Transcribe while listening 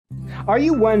Are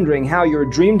you wondering how your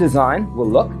dream design will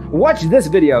look? Watch this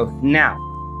video now.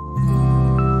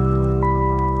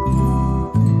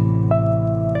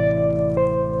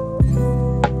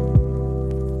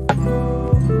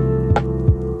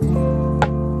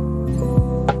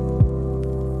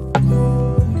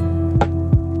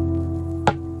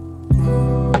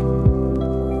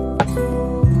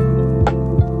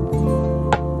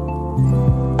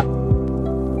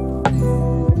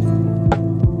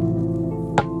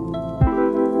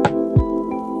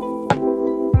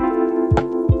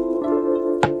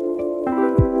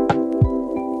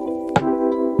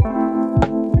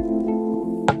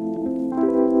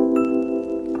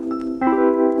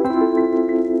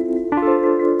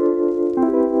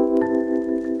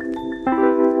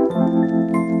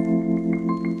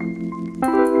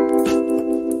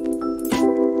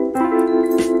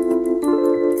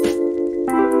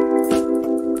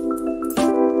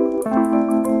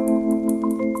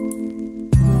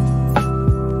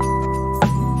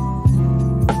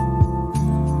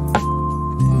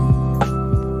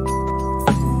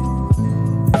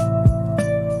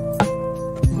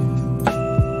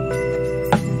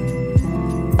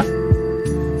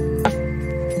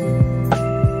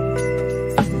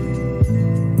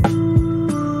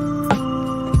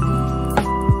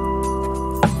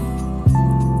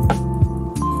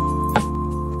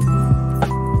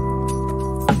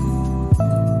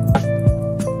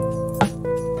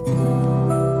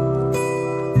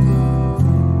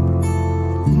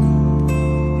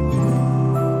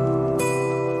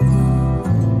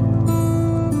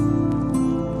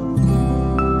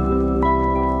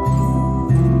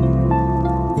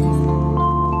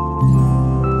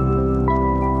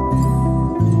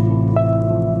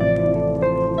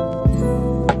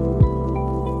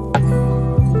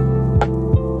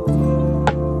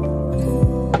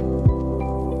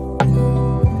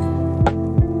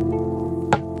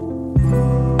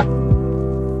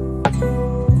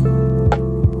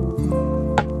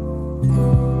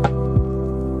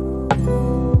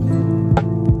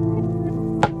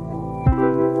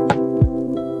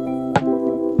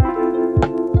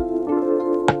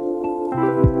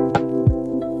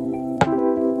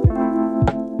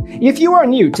 If you are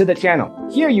new to the channel,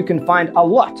 here you can find a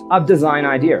lot of design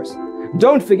ideas.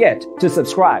 Don't forget to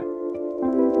subscribe.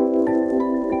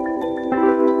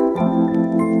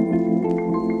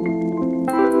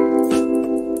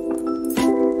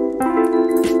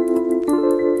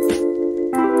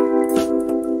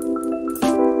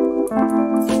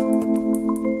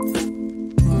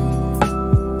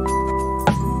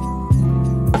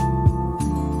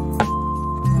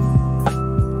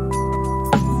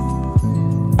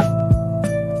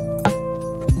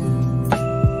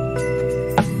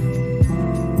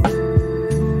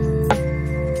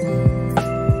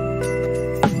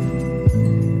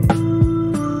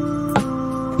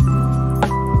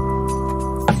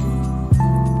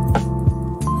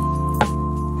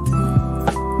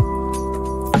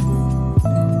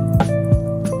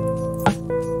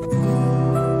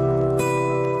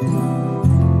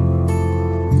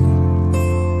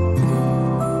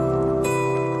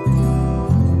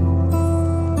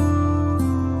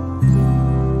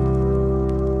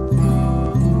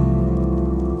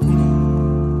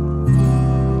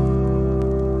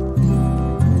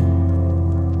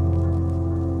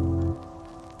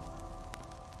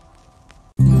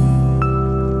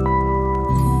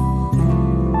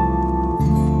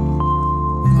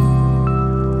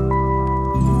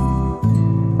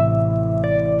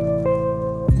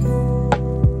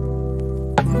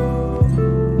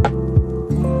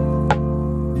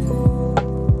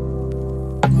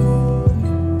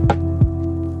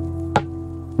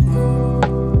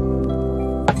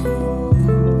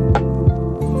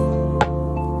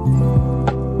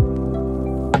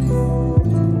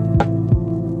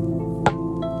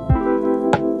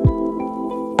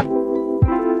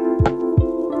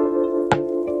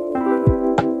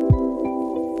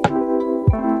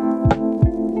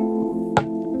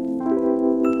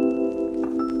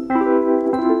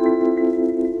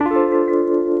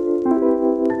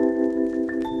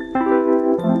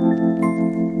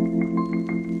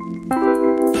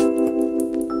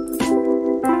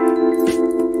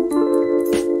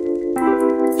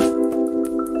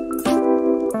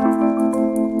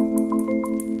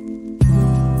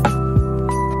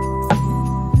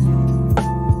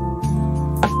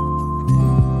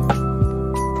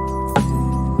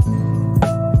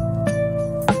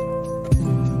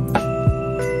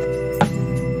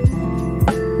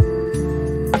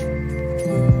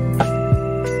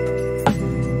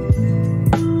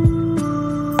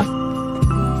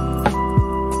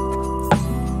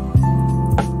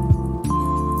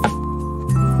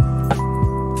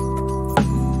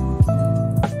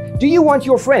 Do you want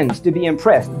your friends to be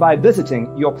impressed by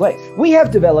visiting your place? We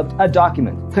have developed a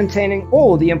document containing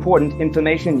all the important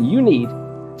information you need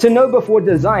to know before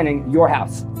designing your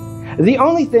house. The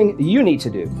only thing you need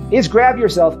to do is grab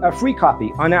yourself a free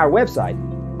copy on our website,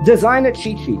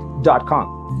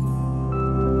 designercheatsheet.com.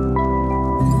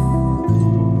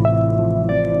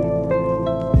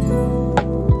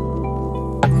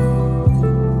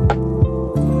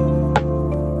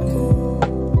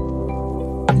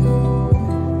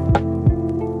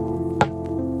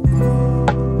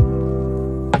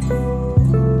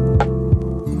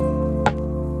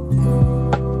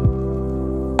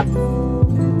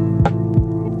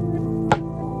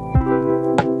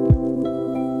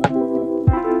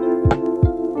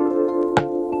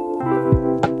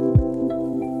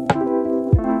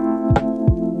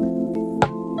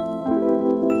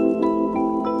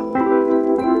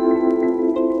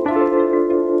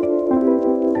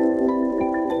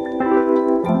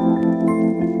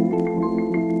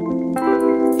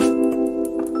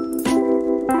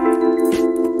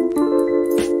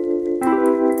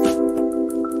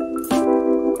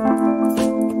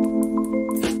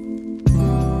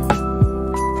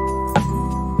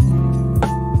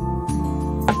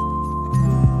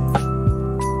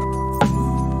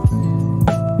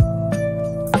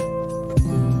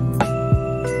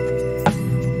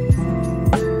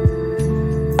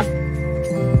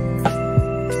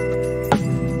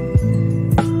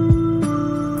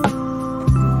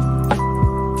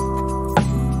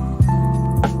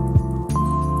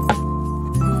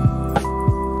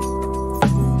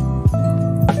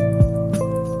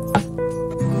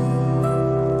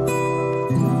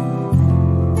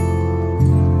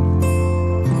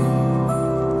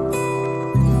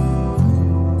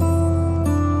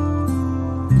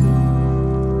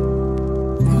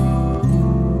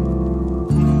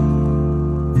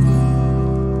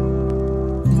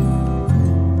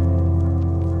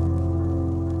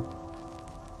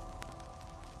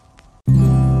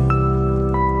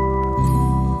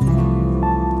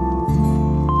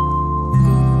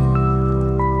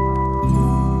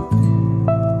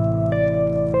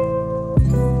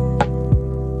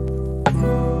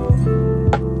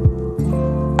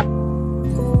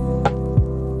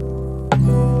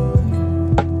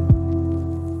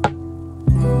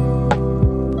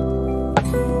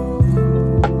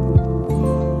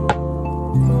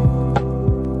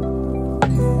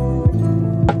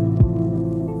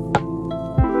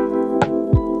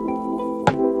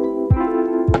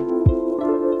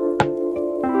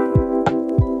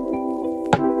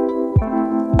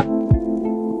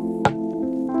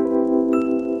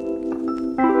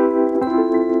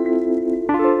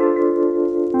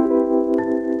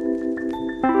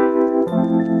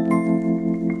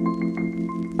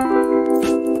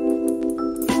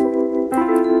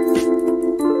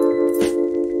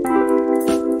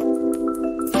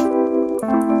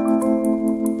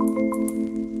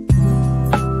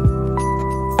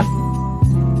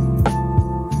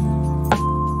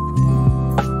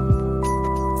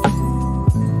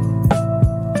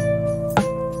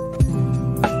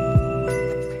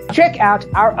 Check out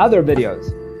our other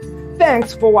videos.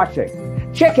 Thanks for watching.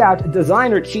 Check out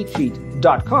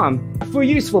designercheatsheet.com for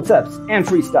useful tips and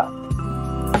free stuff.